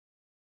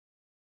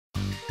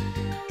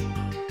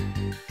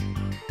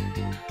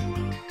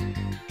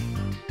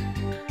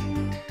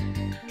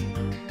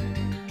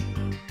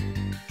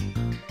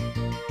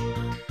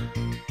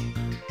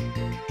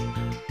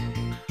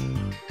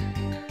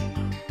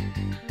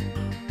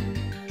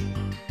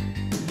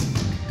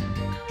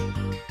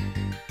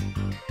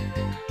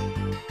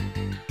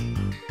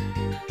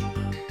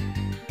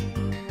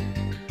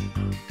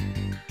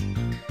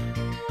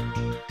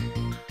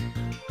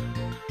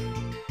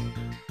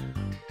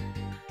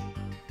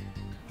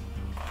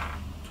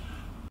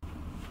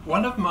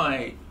One of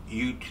my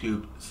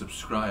YouTube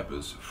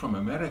subscribers from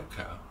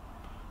America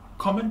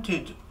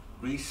commented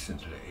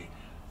recently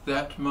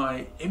that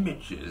my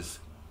images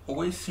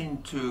always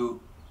seem to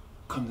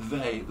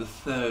convey the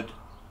third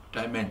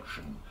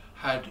dimension,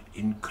 had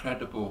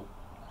incredible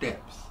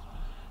depth.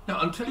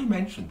 Now, until he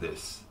mentioned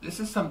this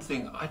is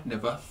something I'd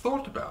never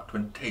thought about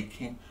when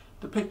taking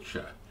the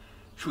picture.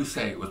 Should we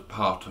say it was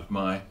part of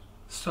my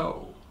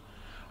soul?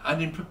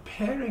 And in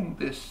preparing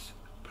this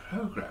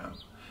program,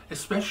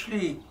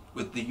 especially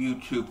with the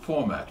YouTube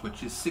format,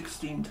 which is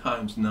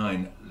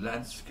 16x9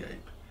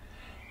 landscape,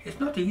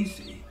 it's not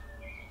easy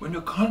when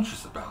you're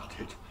conscious about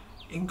it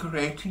in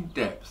creating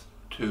depth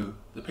to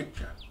the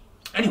picture.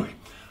 Anyway,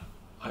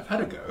 I've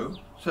had a go,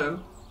 so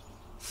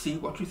see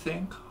what you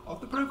think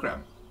of the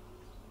program.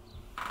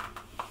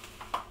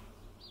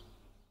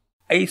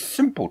 A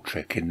simple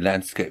trick in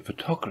landscape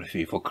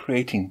photography for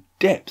creating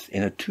depth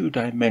in a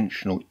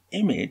two-dimensional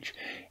image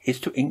is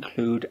to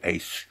include a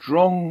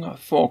strong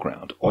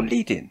foreground or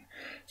lead-in,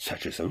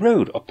 such as a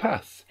road or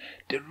path,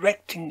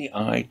 directing the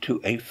eye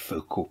to a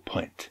focal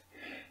point.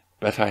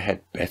 But I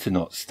had better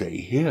not stay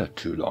here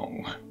too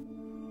long.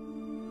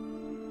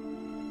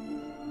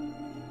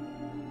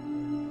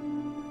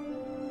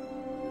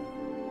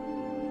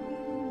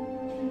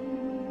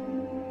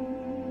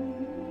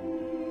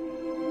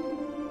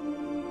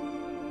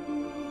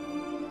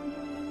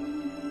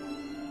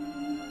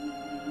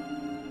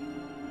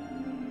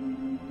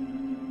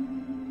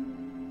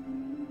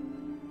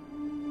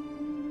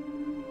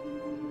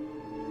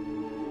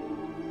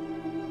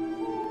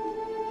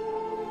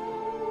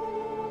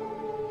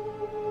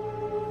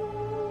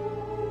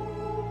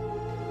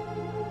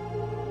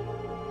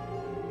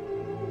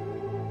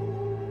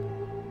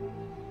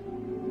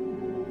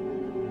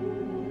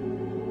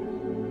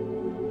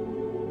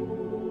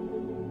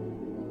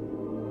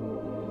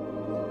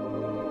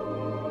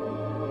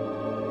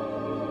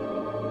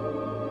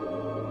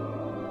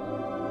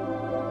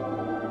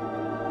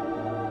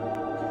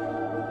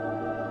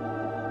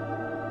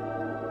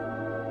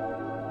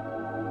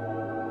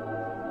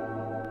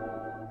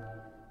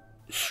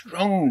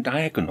 Strong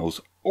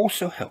diagonals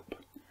also help.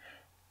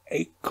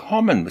 A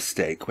common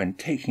mistake when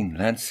taking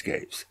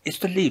landscapes is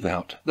to leave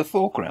out the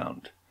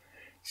foreground.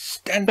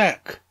 Stand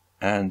back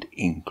and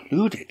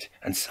include it,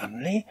 and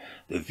suddenly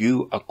the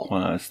view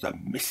acquires the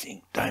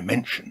missing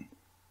dimension.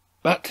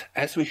 But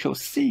as we shall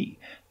see,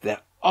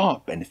 there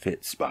are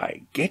benefits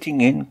by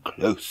getting in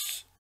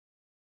close.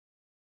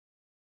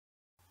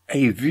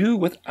 A view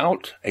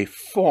without a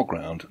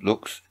foreground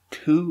looks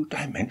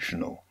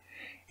two-dimensional,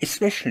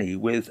 especially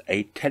with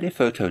a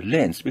telephoto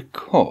lens,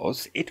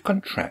 because it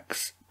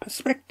contracts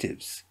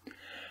perspectives.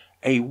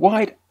 A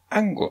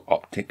wide-angle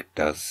optic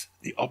does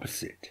the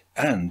opposite,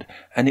 and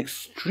an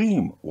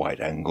extreme wide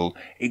angle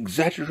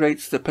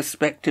exaggerates the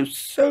perspective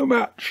so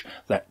much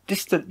that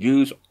distant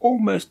views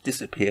almost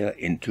disappear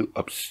into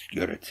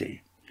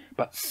obscurity.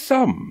 But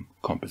some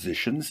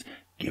compositions,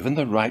 given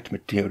the right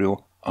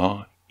material,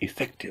 are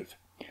effective.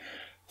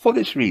 For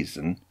this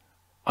reason,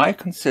 I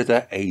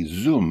consider a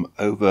zoom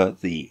over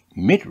the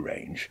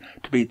mid-range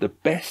to be the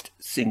best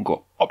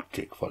single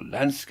optic for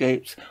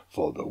landscapes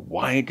for the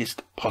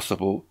widest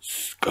possible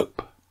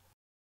scope.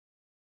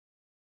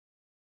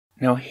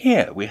 Now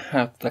here we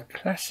have the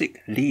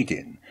classic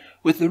lead-in,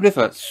 with the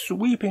river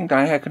sweeping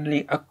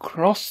diagonally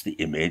across the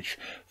image,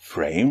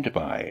 framed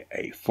by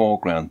a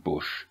foreground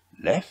bush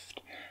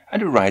left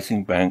and a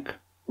rising bank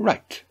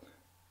right,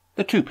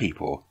 the two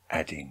people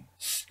adding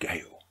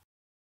scale.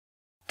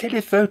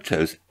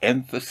 Telephotos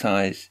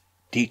emphasize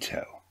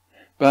detail,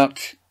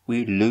 but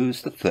we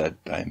lose the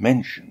third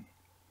dimension,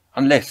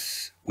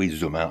 unless we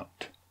zoom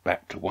out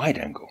back to wide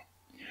angle.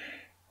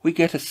 We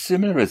get a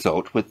similar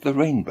result with the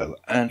rainbow,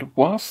 and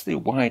whilst the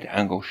wide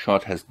angle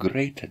shot has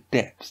greater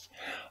depth,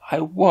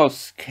 I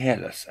was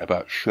careless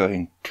about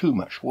showing too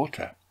much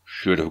water.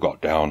 Should have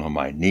got down on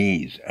my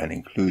knees and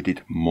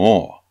included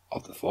more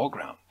of the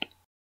foreground.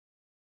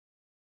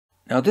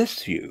 Now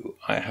this view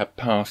I have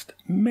passed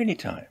many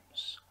times.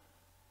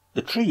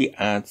 The tree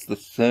adds the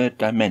third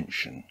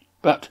dimension,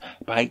 but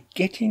by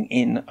getting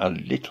in a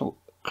little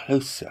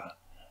closer,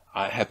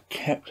 I have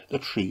kept the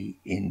tree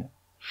in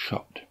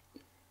shot.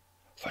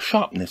 For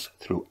sharpness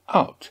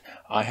throughout,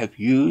 I have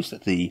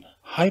used the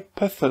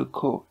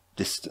hyperfocal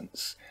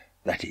distance,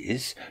 that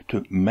is,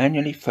 to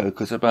manually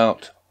focus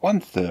about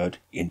 1/3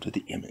 into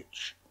the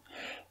image.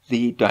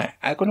 The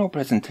diagonal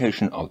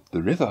presentation of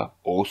the river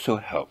also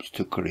helps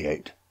to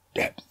create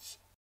depth.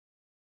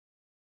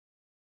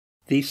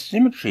 The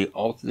symmetry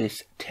of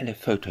this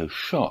telephoto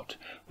shot,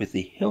 with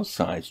the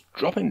hillsides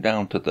dropping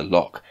down to the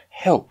loch,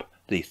 help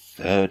the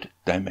third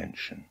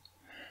dimension.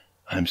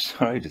 I'm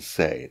sorry to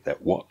say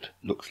that what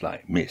looks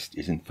like mist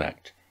is in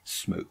fact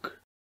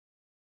smoke.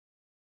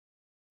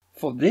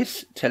 For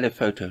this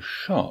telephoto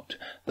shot,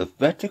 the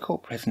vertical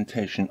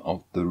presentation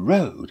of the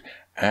road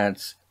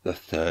adds the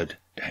third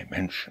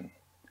dimension.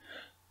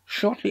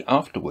 Shortly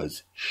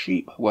afterwards,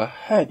 sheep were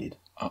herded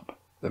up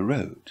the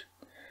road.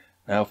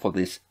 Now for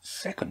this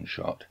second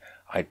shot,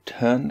 I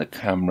turn the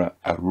camera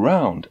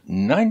around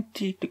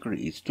 90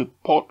 degrees to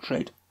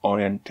portrait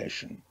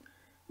orientation,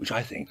 which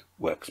I think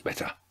works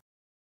better.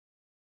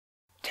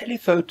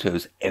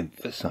 Telephotos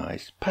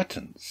emphasize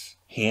patterns,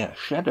 here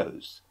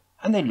shadows,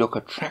 and they look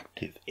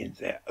attractive in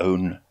their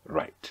own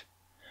right.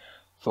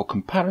 For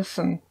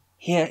comparison,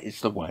 here is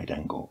the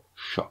wide-angle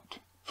shot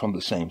from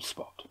the same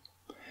spot.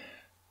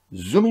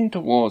 Zooming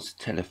towards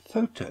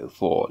telephoto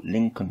for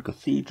Lincoln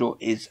Cathedral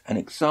is an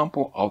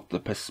example of the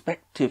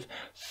perspective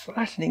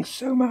flattening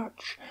so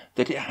much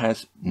that it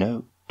has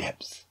no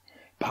depth,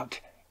 but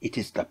it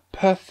is the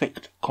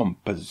perfect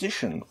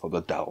composition for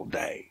the dull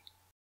day.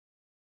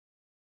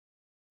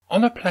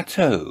 On a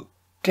plateau,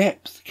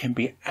 depth can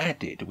be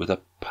added with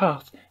a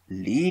path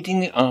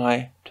leading the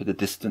eye to the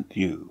distant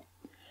view,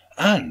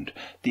 and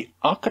the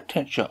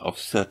architecture of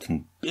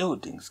certain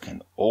buildings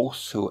can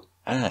also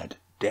add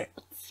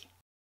depth.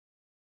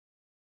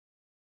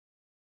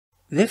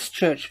 This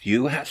church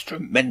view has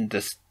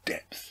tremendous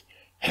depth,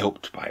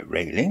 helped by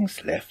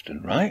railings left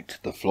and right,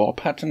 the floor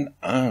pattern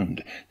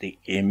and the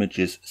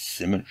image's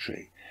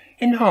symmetry,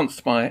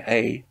 enhanced by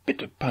a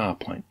bit of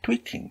PowerPoint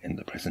tweaking in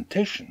the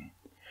presentation.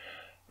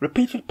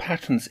 Repeated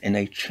patterns in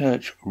a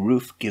church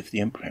roof give the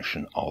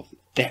impression of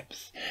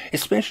depth,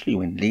 especially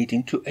when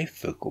leading to a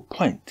focal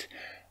point,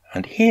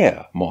 and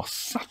here more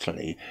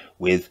subtly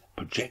with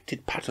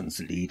projected patterns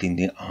leading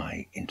the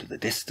eye into the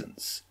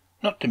distance,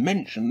 not to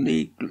mention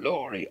the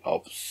glory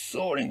of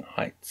soaring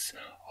heights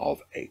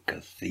of a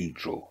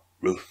cathedral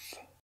roof.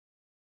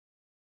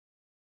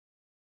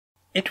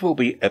 It will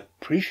be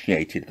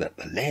appreciated that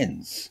the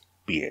lens,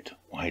 be it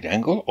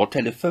wide-angle or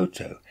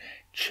telephoto,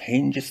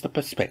 changes the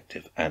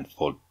perspective, and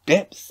for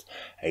depth,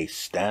 a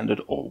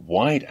standard or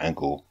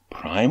wide-angle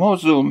prime or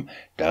zoom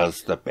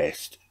does the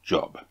best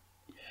job.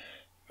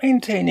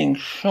 Maintaining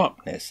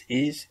sharpness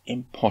is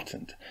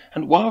important,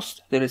 and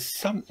whilst there is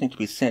something to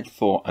be said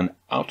for an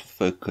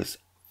out-of-focus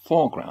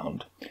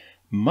foreground,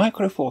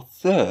 Micro Four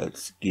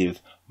Thirds give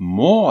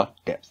more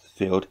depth of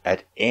field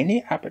at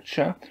any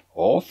aperture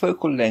or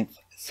focal length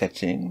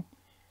setting,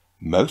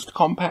 most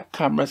compact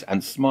cameras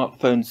and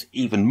smartphones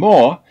even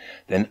more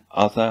than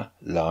other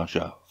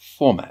larger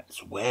formats,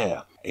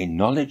 where a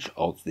knowledge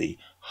of the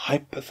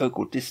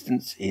hyperfocal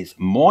distance is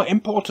more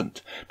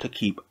important to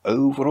keep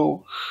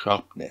overall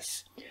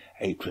sharpness,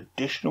 a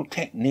traditional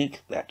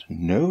technique that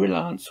no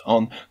reliance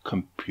on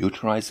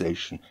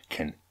computerization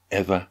can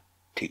ever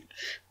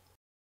teach.